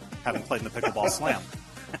expert, having played in the Pickleball Slam.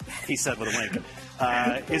 He said with a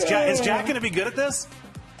wink. Is Jack going to be good at this?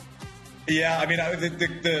 Yeah, I mean,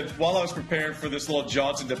 while I was preparing for this little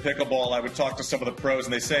Johnson to pickleball, I would talk to some of the pros,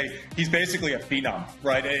 and they say he's basically a phenom,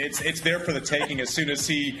 right? It's there for the taking as soon as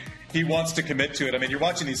he wants to commit to it. I mean, you're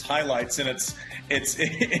watching these highlights, and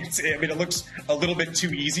it looks a little bit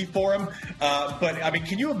too easy for him. But I mean,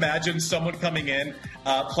 can you imagine someone coming in,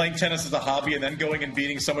 playing tennis as a hobby, and then going and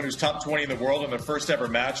beating someone who's top 20 in the world in their first ever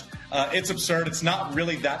match? It's absurd. It's not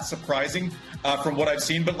really that surprising from what I've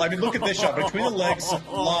seen. But I mean, look at this shot between the legs,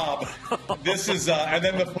 lob. This is and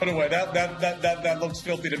then the put away. That looks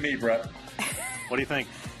filthy to me, Brett. What do you think?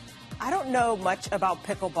 I don't know much about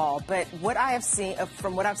pickleball, but what I have seen,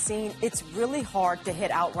 from what I've seen, it's really hard to hit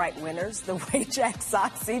outright winners the way Jack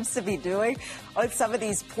Sock seems to be doing on some of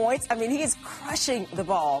these points. I mean, he is crushing the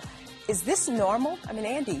ball. Is this normal? I mean,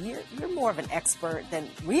 Andy, you're more of an expert than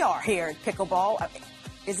we are here at pickleball.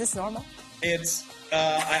 Is this normal?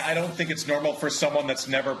 I don't think it's normal for someone that's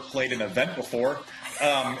never played an event before.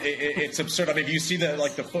 It's absurd. I mean, you see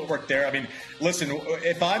the footwork there. I mean, listen,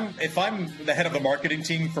 if I'm the head of the marketing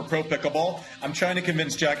team for Pro Pickleball, I'm trying to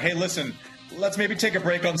convince Jack, hey, listen, let's maybe take a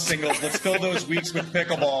break on singles. Let's fill those weeks with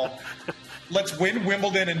pickleball. Let's win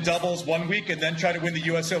Wimbledon in doubles one week and then try to win the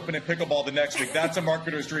U.S. Open in pickleball the next week. That's a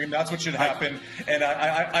marketer's dream. That's what should happen. And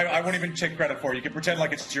I won't even take credit for it. You can pretend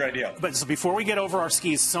like it's your idea. But so before we get over our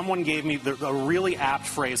skis, someone gave me a really apt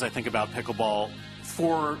phrase, I think, about pickleball.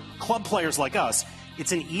 For club players like us,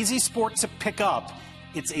 it's an easy sport to pick up.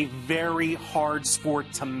 It's a very hard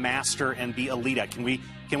sport to master and be elite at. Can we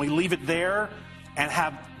leave it there and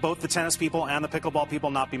have both the tennis people and the pickleball people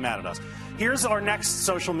not be mad at us? Here's our next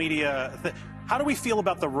social media. How do we feel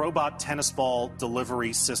about the robot tennis ball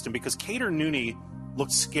delivery system? Because Kater Nooney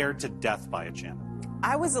looked scared to death by it, Jan.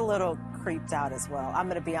 I was a little creeped out as well. I'm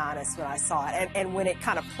going to be honest when I saw it. And when it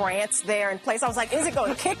kind of pranced there in place, I was like, is it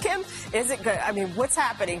going to kick him? Is it good? I mean, what's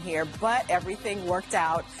happening here? But everything worked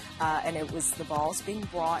out, and it was the balls being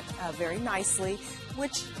brought very nicely,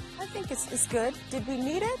 which I think is good. Did we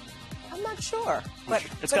need it? I'm not sure, but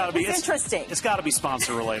it's interesting. It's got to be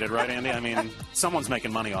sponsor related, right, Andy? I mean, someone's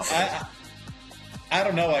making money off of it. I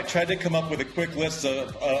don't know. I tried to come up with a quick list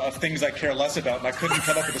of things I care less about, and I couldn't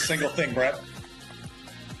come up with a single thing, Brett.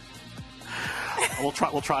 We'll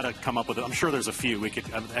try to come up with it. I'm sure there's a few we could,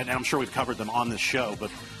 and I'm sure we've covered them on this show,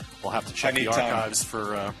 but we'll have to check the archives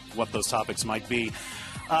for what those topics might be.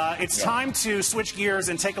 It's time to switch gears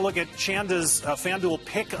and take a look at Chanda's FanDuel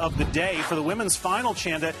pick of the day. For the women's final,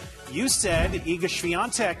 Chanda, you said Iga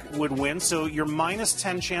Swiatek would win, so you're minus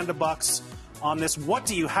 10 Chanda bucks on this. What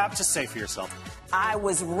do you have to say for yourself? I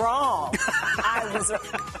was wrong.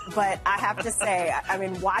 But I have to say, I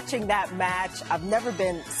mean, watching that match, I've never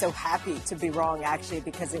been so happy to be wrong, actually,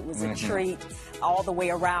 because it was a treat all the way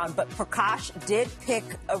around. But Prakash did pick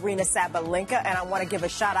Aryna Sabalenka, and I want to give a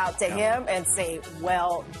shout out to him and say,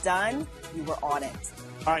 well done. You were on it.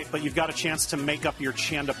 All right, but you've got a chance to make up your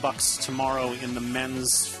Chanda bucks tomorrow in the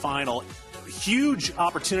men's final. Huge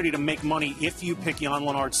opportunity to make money if you pick Jan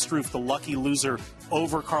Lennard Struff, the lucky loser,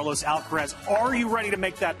 over Carlos Alcaraz. Are you ready to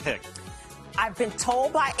make that pick? I've been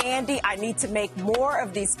told by Andy I need to make more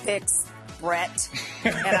of these picks Brett,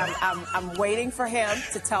 and I'm waiting for him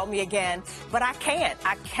to tell me again, but I can't.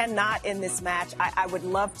 I cannot in this match. I would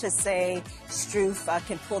love to say Struff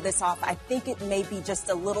can pull this off. I think it may be just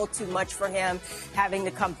a little too much for him, having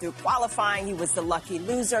to come through qualifying. He was the lucky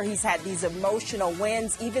loser. He's had these emotional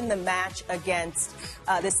wins. Even the match against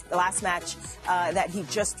this last match that he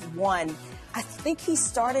just won, I think he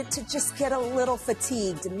started to just get a little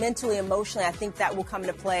fatigued mentally, emotionally. I think that will come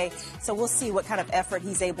into play. So we'll see what kind of effort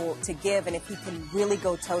he's able to give and if he can really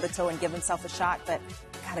go toe-to-toe and give himself a shot. But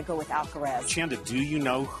got to go with Alcaraz. Chanda, do you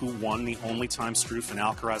know who won the only time Struff and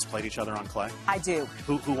Alcaraz played each other on clay? I do.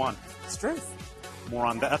 Who won? Struff. More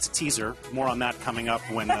on that. That's a teaser. More on that coming up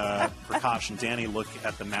when Prakash and Danny look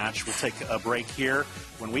at the match. We'll take a break here.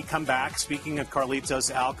 When we come back, speaking of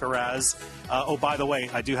Carlitos Alcaraz, oh, by the way,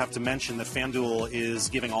 I do have to mention that FanDuel is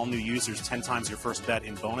giving all new users 10 times your first bet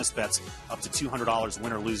in bonus bets up to $200.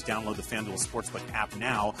 Win or lose, download the FanDuel Sportsbook app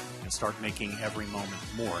now and start making every moment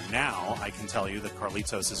more. Now, I can tell you that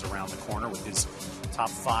Carlitos is around the corner with his top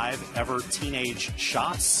 5 ever teenage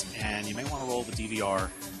shots, and you may want to roll the DVR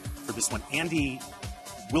for this one. Andy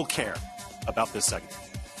will care about this segment.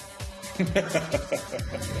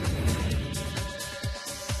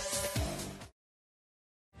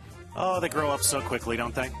 Oh, they grow up so quickly,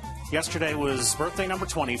 don't they? Yesterday was birthday number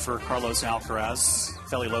 20 for Carlos Alcaraz.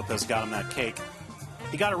 Feli Lopez got him that cake.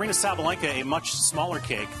 He got Aryna Sabalenka a much smaller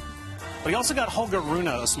cake, but he also got Holger Rune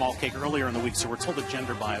a small cake earlier in the week, so we're told that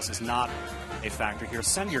gender bias is not a factor here.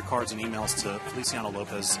 Send your cards and emails to Feliciano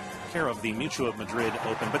Lopez, care of the Mutua of Madrid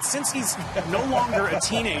Open. But since he's no longer a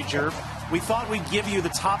teenager, we thought we'd give you the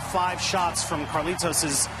top 5 shots from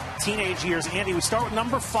Carlitos' teenage years. Andy, we start with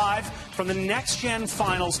number 5 from the Next Gen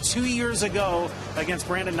Finals 2 years ago against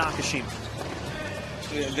Brandon Nakashima.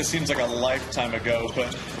 This seems like a lifetime ago,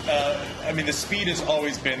 but I mean, the speed has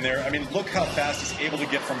always been there. I mean, look how fast he's able to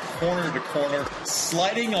get from corner to corner.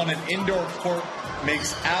 Sliding on an indoor court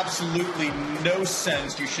makes absolutely no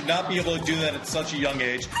sense. You should not be able to do that at such a young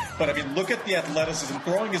age. But I mean, look at the athleticism,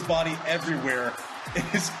 throwing his body everywhere. It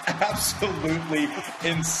is absolutely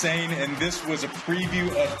insane, and this was a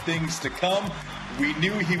preview of things to come. We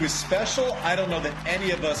knew he was special. I don't know that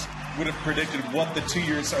any of us would have predicted what the 2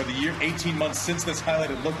 years or the year 18 months since this highlight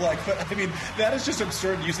would look like. But I mean, that is just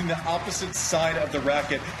absurd, using the opposite side of the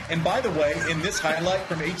racket. And by the way, in this highlight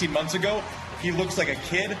from 18 months ago, he looks like a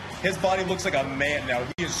kid. His body looks like a man now.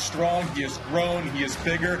 He is strong, he has grown, he is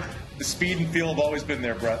bigger. The speed and feel have always been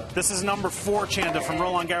there, Brett. This is number 4, Chanda, from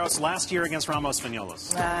Roland Garros last year against Ramos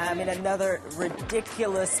Vinolas. I mean, another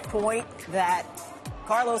ridiculous point that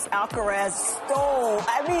Carlos Alcaraz stole.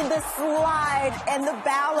 I mean, the slide and the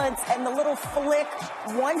balance and the little flick,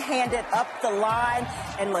 one-handed up the line.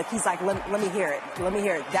 And look, he's like, let me hear it. Let me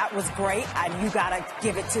hear it. That was great. You got to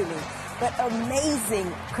give it to me. But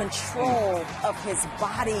amazing control of his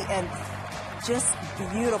body and just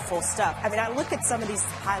beautiful stuff. I mean, I look at some of these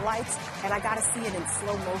highlights, and I got to see it in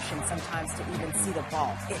slow motion sometimes to even see the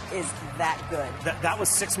ball. It is that good. That was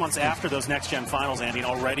 6 months after those next-gen finals, Andy, and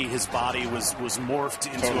already his body was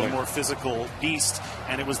morphed into a more physical beast,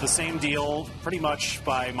 and it was the same deal pretty much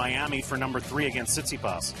by Miami for number 3 against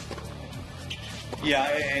Tsitsipas. Yeah,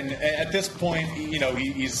 and at this point, you know,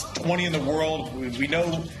 he's 20 in the world. We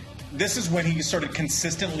know this is when he started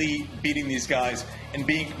consistently beating these guys and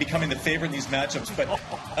becoming the favorite in these matchups. But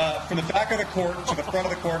from the back of the court to the front of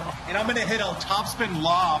the court, and I'm going to hit a topspin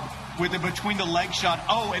lob with a between the leg shot.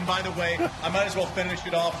 Oh, and by the way, I might as well finish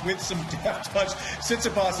it off with some deft touch.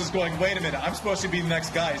 Tsitsipas is going, wait a minute, I'm supposed to be the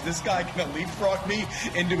next guy. Is this guy going to leapfrog me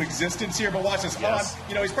into existence here? But watch this. Yes.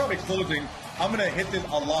 You know, he's probably closing. I'm going to hit this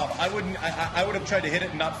a lob. I would have tried to hit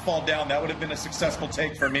it and not fall down. That would have been a successful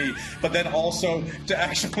take for me. But then also to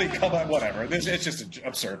actually come on, whatever. It's just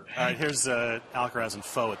absurd. All right, here's Alcaraz and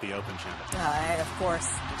Foe at the Open, Chanda. And of course,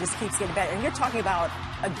 it just keeps getting better. And you're talking about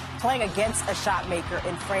playing against a shot maker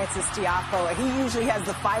in Francis Tiafoe. And he usually has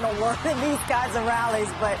the final word in these kinds of rallies,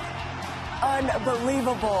 but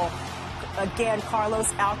unbelievable. Again, Carlos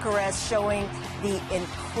Alcaraz showing the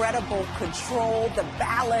incredible control, the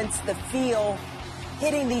balance, the feel,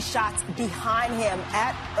 hitting these shots behind him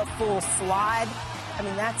at a full slide. I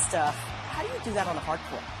mean, that stuff. How do you do that on a hard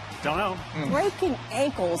court? Don't know. Breaking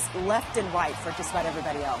ankles left and right for just about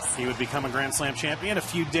everybody else. He would become a Grand Slam champion a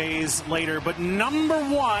few days later. But number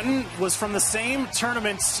 1 was from the same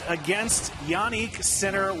tournament against Yannick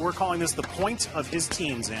Sinner. We're calling this the point of his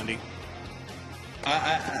teens, Andy.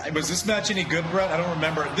 Was this match any good, Brett? I don't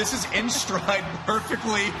remember. This is in stride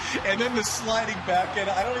perfectly, and then the sliding back in.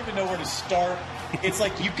 I don't even know where to start. It's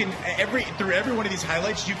like you can, through every one of these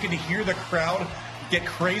highlights, you can hear the crowd get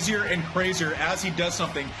crazier and crazier as he does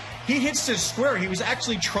something. he hits this square. He was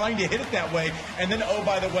actually trying to hit it that way. And then, oh,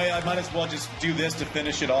 by the way, I might as well just do this to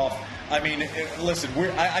finish it off. I mean, listen,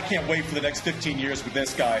 I can't wait for the next 15 years with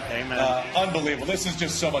this guy. Amen. Unbelievable. This is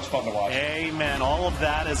just so much fun to watch. Amen. All of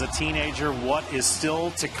that as a teenager. What is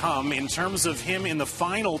still to come in terms of him in the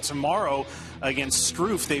final tomorrow against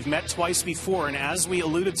Struff? They've met twice before, and as we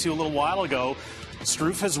alluded to a little while ago,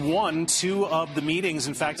 Struff has won 2 of the meetings.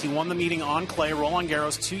 In fact, he won the meeting on clay, Roland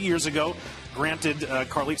Garros, 2 years ago. Granted,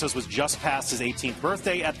 Carlitos was just past his 18th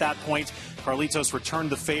birthday at that point. Carlitos returned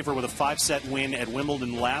the favor with a 5-set win at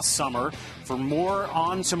Wimbledon last summer. For more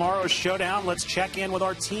on tomorrow's showdown, let's check in with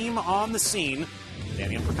our team on the scene,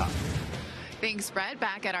 Danny and Prakash. Thanks, Brett.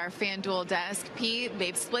 Back at our FanDuel desk. Pete,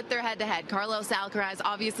 they've split their head-to-head. Carlos Alcaraz,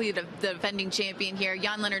 obviously the defending champion here.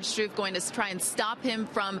 Jan-Lennard Struff going to try and stop him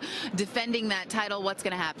from defending that title. What's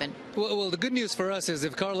going to happen? Well, the good news for us is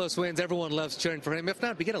if Carlos wins, everyone loves cheering for him. If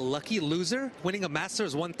not, we get a lucky loser winning a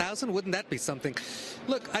Masters 1000. Wouldn't that be something?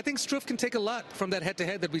 Look, I think Struff can take a lot from that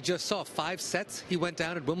head-to-head that we just saw. 5 sets. He went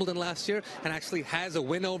down at Wimbledon last year and actually has a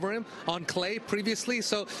win over him on clay previously.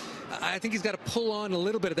 So I think he's got to pull on a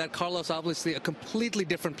little bit of that. Carlos, obviously, a completely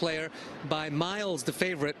different player, by miles the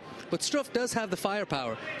favorite, but Struff does have the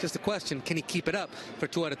firepower. Just a question, can he keep it up for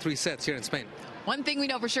 2 out of 3 sets here in Spain? One thing we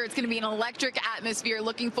know for sure, it's going to be an electric atmosphere.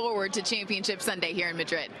 Looking forward to Championship Sunday here in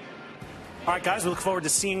Madrid. All right, guys, we look forward to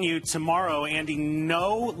seeing you tomorrow. Andy,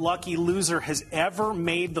 no lucky loser has ever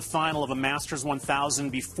made the final of a Masters 1000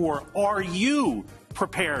 before. Are you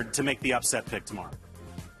prepared to make the upset pick tomorrow?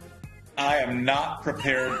 I am not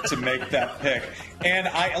prepared to make that pick. And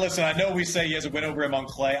listen, I know we say he has a win over him on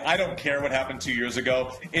clay. I don't care what happened 2 years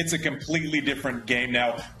ago. It's a completely different game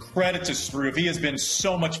now. Credit to Struff. He has been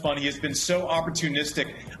so much fun. He has been so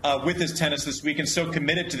opportunistic with his tennis this week and so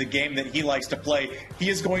committed to the game that he likes to play. He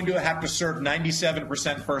is going to have to serve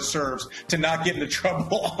 97% first serves to not get into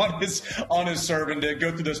trouble on his serve and to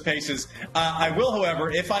go through those paces. I will,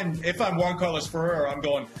 however, if I'm Juan Carlos Ferrero, I'm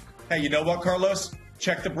going, hey, you know what, Carlos?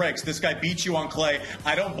 Check the brakes. This guy beat you on clay.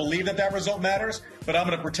 I don't believe that result matters, but I'm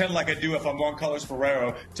going to pretend like I do if I'm Juan Carlos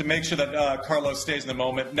Ferrero to make sure that Carlos stays in the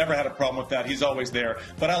moment. Never had a problem with that. He's always there.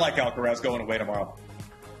 But I like Alcaraz going away tomorrow.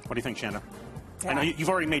 What do you think, Chanda? Yeah. I know you've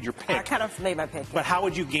already made your pick. I kind of made my pick. But how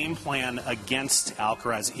would you game plan against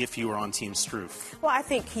Alcaraz if you were on Team Struff? Well, I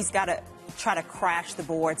think he's got to try to crash the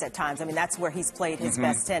boards at times. I mean, that's where he's played his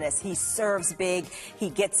best tennis. He serves big. He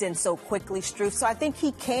gets in so quickly, Struff. So I think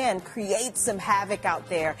he can create some havoc out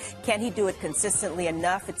there. Can he do it consistently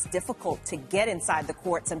enough? It's difficult to get inside the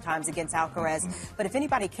court sometimes against Alcaraz. But if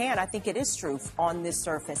anybody can, I think it is Struff on this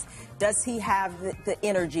surface. Does he have the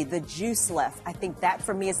energy, the juice left? I think that,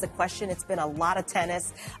 for me, is the question. It's been a lot of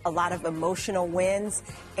tennis, a lot of emotional wins,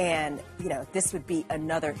 and, you know, this would be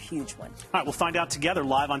another huge one. All right, we'll find out together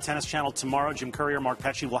live on Tennis Channel tomorrow. Jim Courier, Mark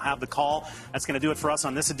Pesci will have the call. That's going to do it for us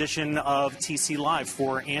on this edition of TC Live.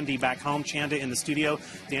 For Andy back home, Chanda in the studio,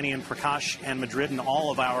 Danny and Prakash and Madrid, and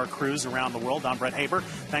all of our crews around the world, I'm Brett Haber.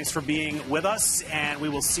 Thanks for being with us, and we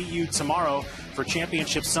will see you tomorrow for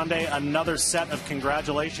Championship Sunday. Another set of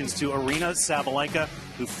congratulations to Aryna Sabalenka,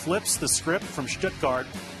 who flips the script from Stuttgart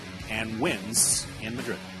and wins in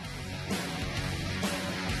Madrid.